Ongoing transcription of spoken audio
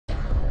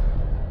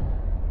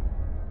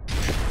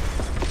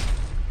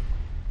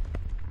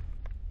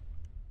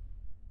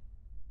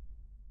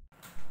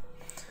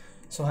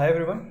So hi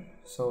everyone,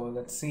 so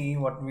let's see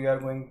what we are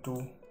going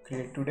to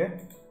create today.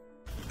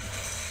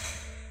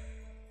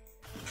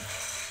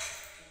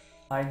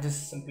 I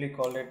just simply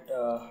call it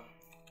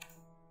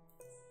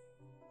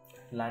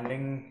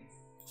landing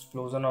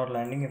explosion or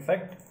landing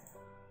effect.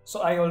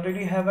 So I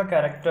already have a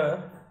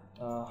character.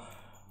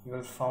 You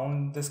will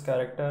find this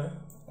character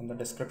in the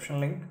description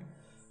link,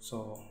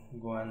 so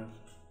go and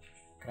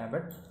grab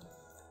it.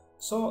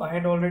 So I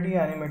had already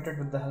animated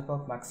with the help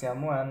of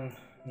Maxiamo, and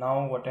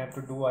now what I have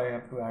to do, I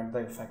have to add the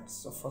effects.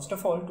 So first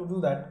of all, to do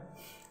that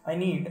I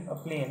need a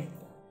plane.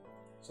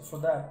 So for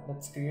that,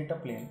 let's create a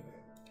plane.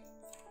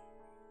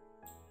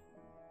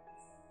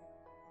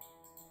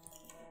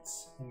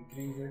 Let's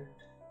increase it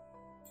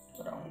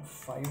to around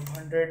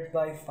 500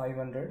 by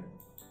 500.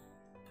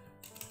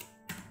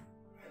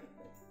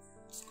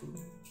 That's cool.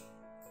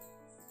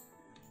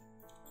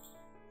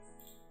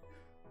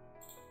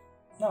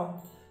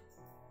 Now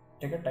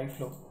take a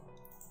Tyflow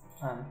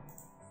and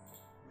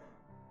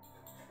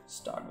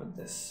start with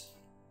this.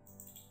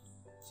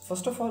 So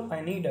first of all,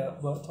 I need a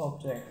birth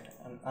object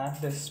and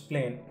add this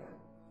plane.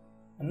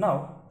 And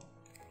now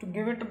to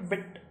give it a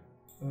bit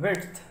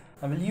width,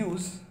 I will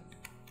use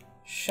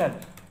shell.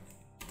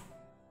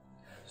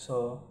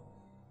 So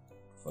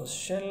for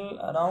shell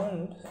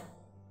around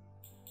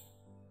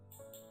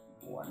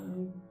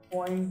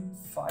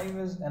 1.5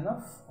 is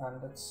enough,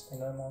 and its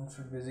inner amount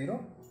should be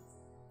 0.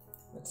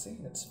 Let's see,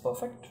 that's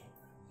perfect.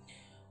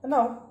 And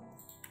now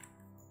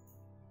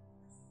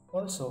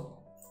also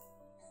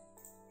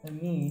I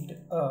need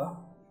a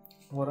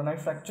Voronoi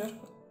fracture.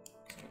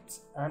 Let's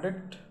add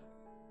it.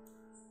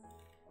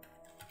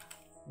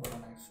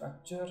 Voronoi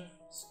fracture,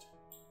 just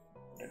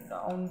put it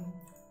down.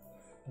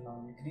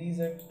 Now increase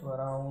it to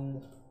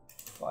around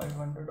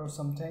 500 or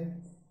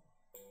something,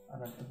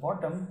 and at the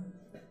bottom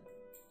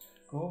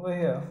go over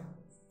here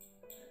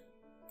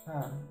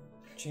and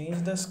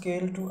change the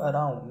scale to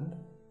around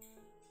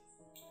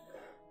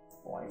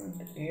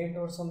 0.8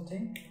 or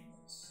something,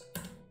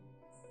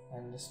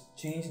 and just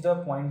change the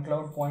point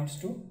cloud points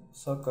to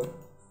circle.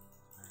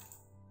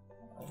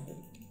 I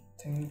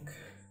think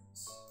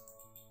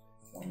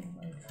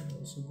 0.9 should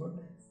also good.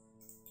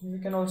 We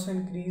can also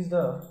increase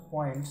the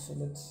points, so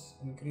let's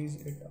increase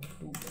it up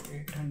to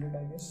 800,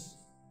 I guess.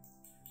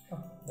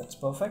 Oh, that's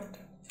perfect.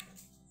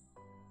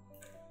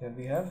 Here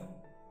we have.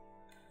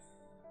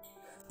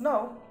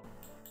 Now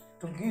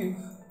to give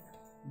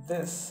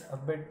this a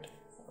bit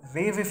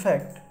wave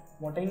effect,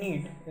 what I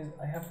need is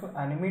I have to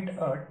animate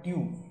a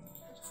tube.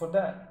 So for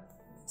that,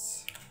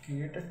 let's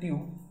create a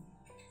tube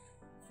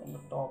from the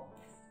top.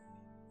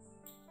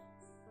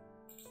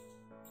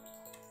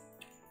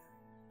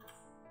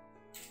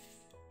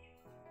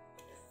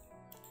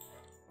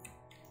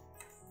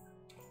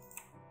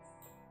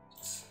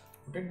 Let's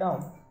put it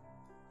down,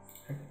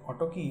 hit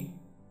auto key.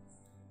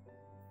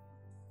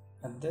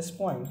 At this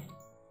point,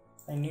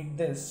 I need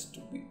this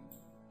to be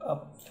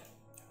up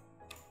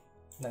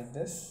like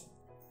this.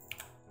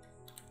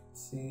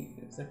 See,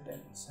 is it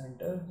in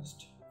center?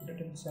 Just put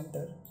it in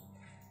center.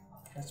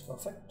 That's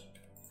perfect.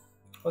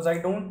 Because I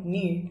don't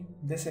need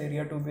this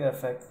area to be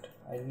affect.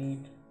 I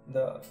need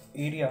the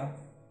area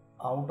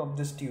out of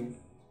this tube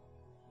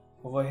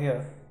over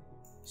here.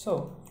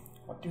 So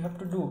what you have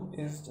to do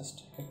is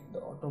just hit the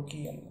auto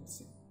key and let's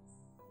see.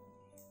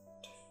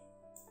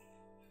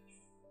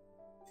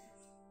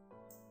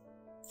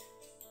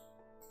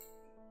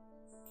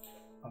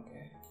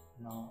 Okay,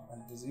 now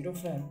at the 0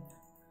 frame,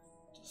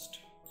 just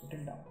put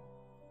it down.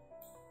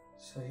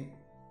 So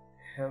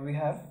here we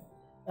have,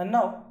 and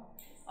now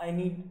I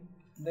need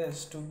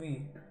this to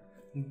be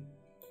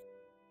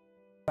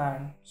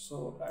banned.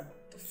 So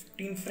at the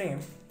 15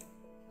 frame,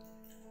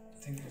 I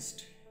think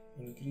just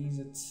increase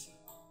its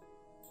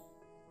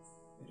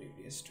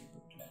radius to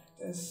put like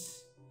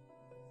this,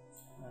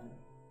 and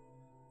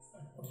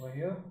over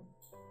here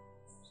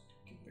just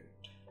keep it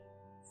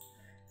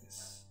like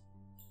this.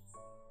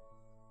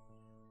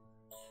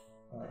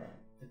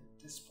 At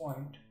this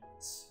point,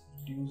 let's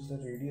reduce the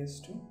radius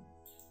to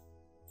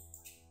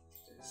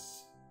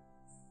this.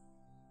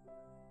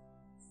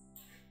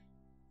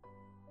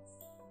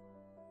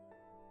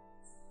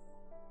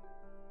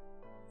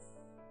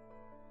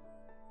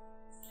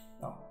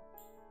 Now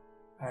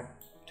at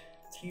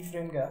 3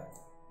 frame gap,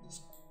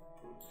 just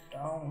put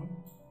down.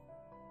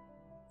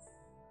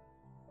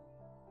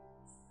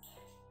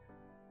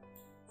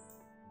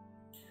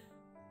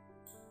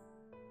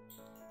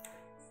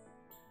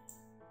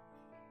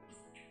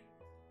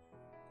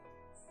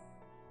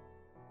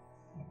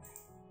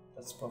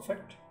 That's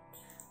perfect.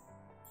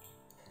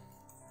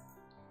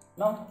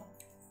 Now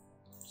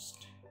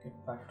just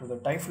get back to the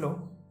Tyflow.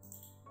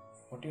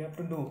 What you have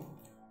to do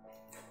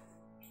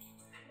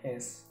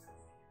is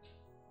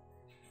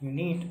you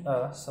need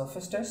a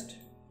surface test,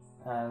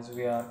 as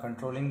we are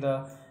controlling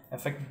the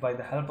effect by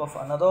the help of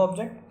another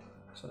object.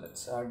 So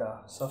let's add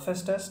a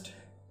surface test.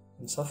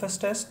 In surface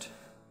test,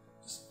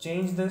 just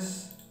change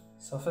this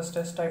surface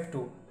test type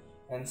to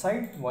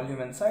inside,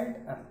 volume inside,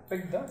 and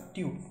pick the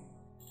tube.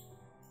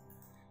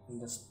 And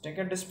just take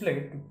a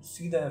display to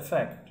see the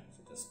effect.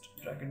 So just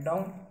drag it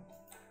down.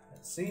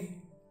 Let's see.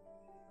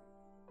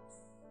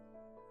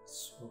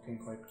 It's working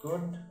quite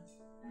good.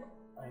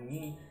 I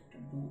need to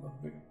do a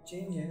bit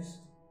changes.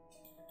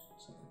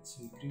 So let's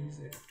increase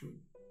it to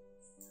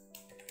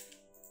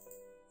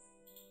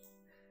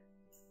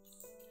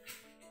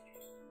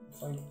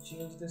if I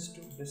change this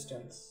to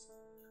distance,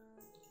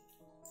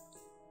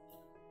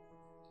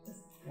 it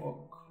will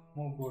work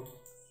more good.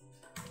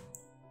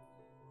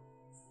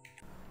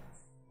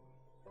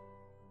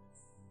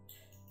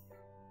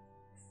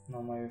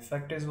 Now my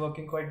effect is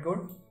working quite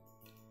good.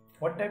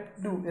 What I have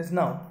to do is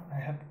now I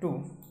have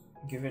to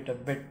give it a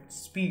bit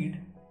speed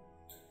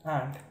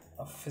and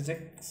a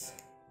physics.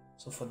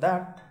 So for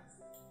that,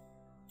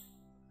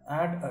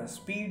 add a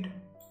speed.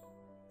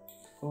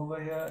 Over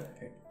here,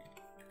 hit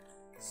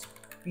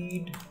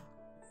speed,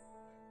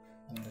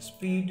 and the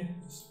speed,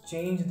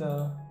 change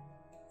the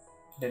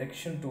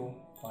direction to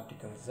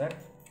particle Z,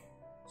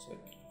 so it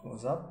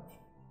goes up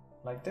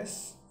like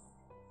this.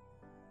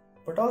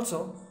 But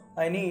also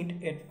I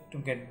need it to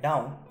get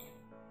down.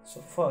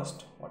 So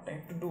first what I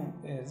have to do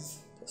is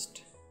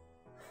just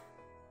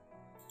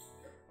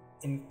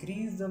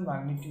increase the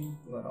magnitude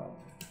to around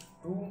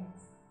 2.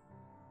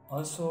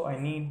 Also I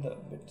need the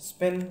bit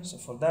spin, so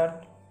for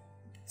that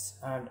let's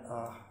add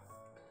a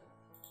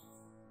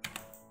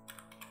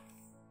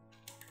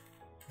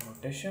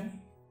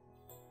rotation.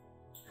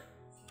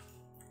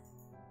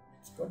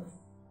 It's good.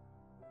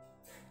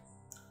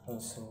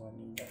 Also I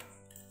need a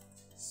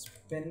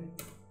spin.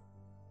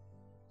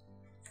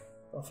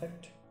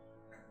 Perfect.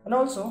 And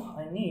also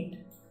I need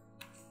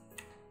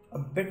a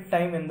bit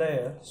time in the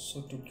air,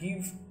 so to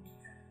give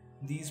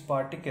these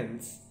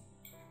particles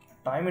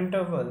a time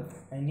interval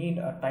I need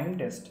a time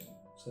test.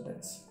 So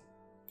let's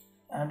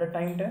add a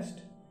time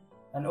test,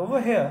 and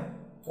over here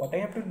what I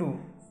have to do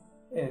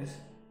is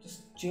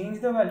just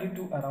change the value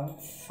to around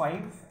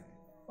 5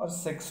 or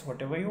 6,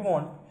 whatever you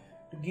want,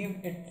 to give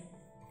it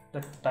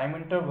the time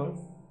interval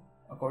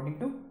according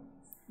to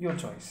your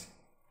choice.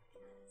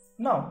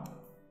 Now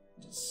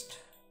just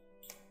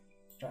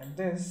drag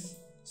this,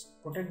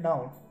 just put it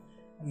down,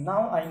 and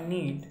now I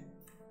need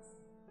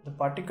the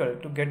particle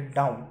to get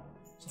down.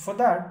 So for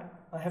that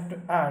I have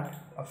to add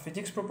a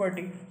physics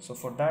property. So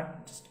for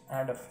that just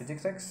add a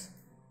physics X,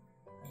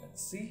 and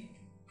let's see.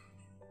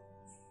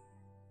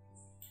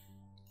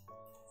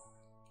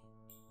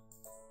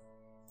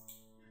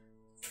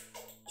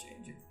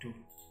 Change it to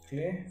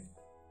clay.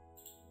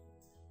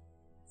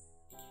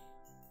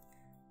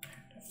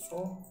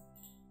 F4.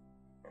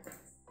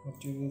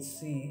 What you will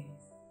see,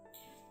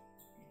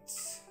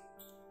 it's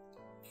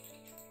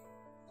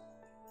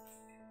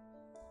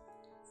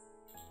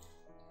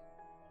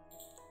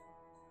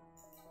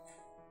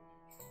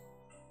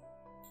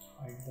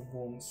hide the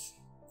bones.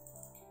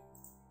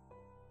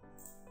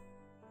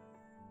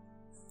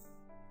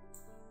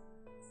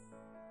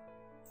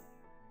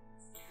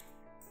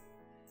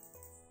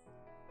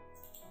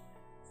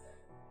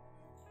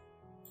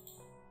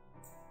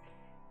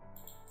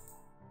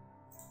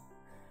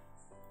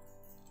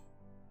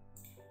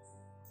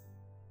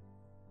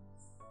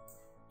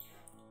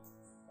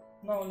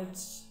 Now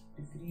let's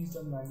decrease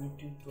the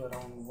magnitude to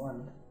around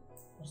 1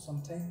 or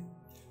something,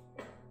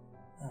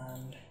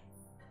 and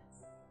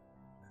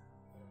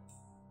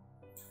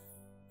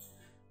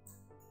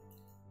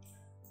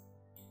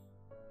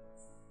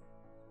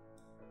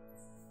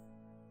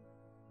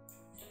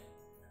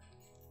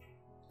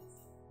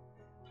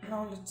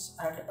now let's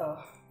add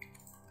a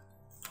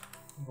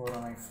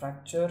Voronoi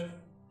fracture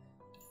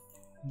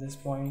at this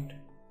point.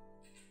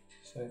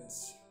 So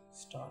let's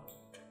start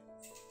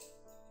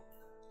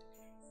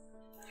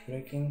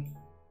breaking.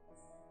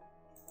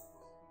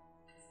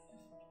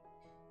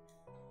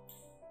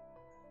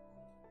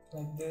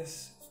 Like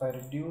this. If I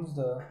reduce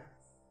the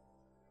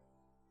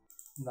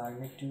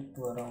magnitude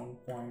to around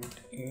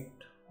 0.8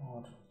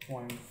 or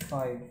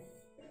 0.5,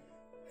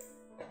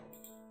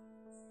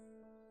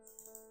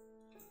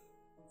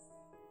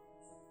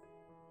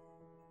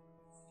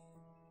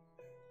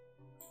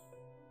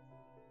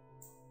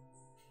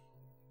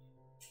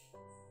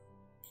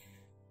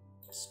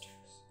 just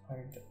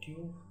hide the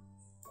tube.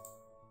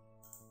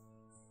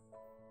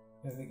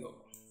 There we go.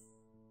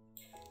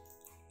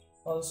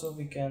 Also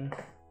we can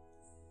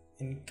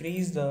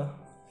increase the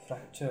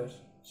fracture,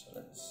 so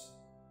let's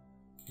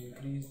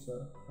increase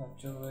the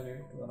fracture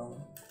rate to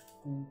around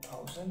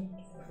 2000,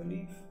 I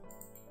believe.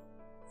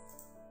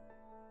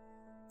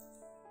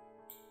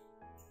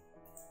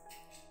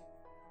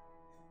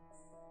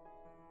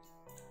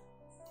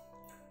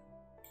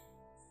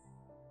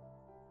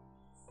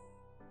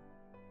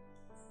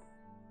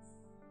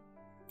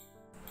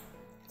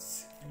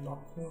 It's a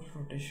lot more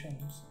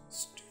rotations.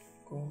 Just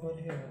go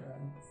over here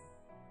and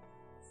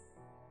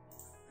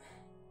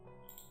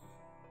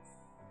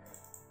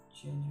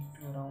change it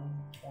to around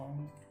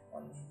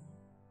 0.13,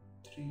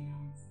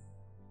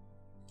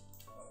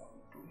 around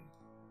 2.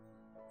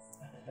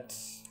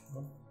 That's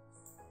good.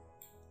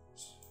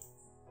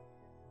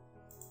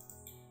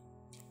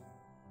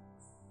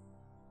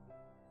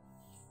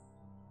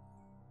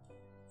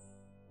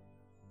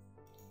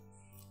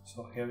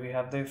 So here we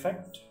have the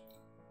effect.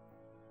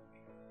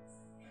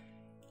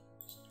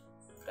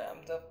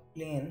 Grab the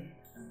plane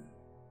and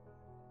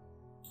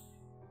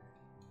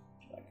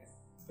drag it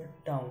a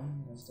bit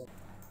down.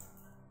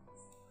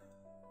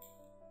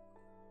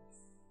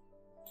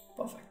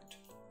 Perfect.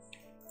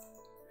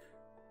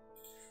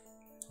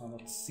 Now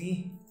let's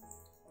see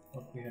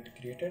what we had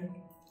created.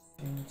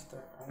 Change the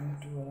time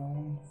to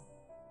around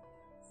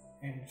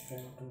in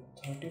frame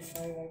to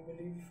 35, I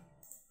believe.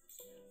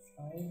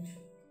 5.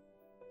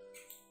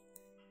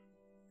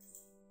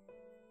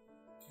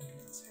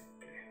 Let's hit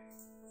play.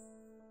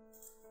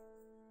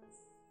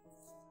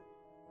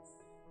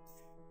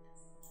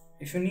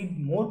 If you need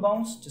more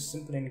bounce, just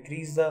simply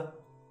increase the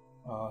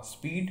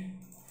speed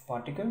of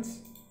particles.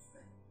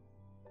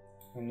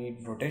 You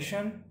need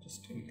rotation,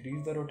 just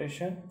increase the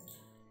rotation.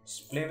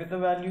 Just play with the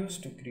values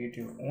to create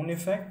your own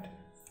effect.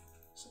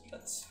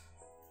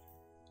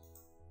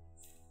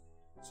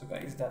 So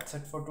guys, that's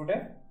it for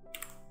today.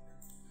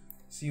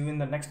 See you in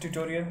the next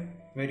tutorial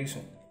very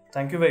soon.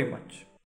 Thank you very much.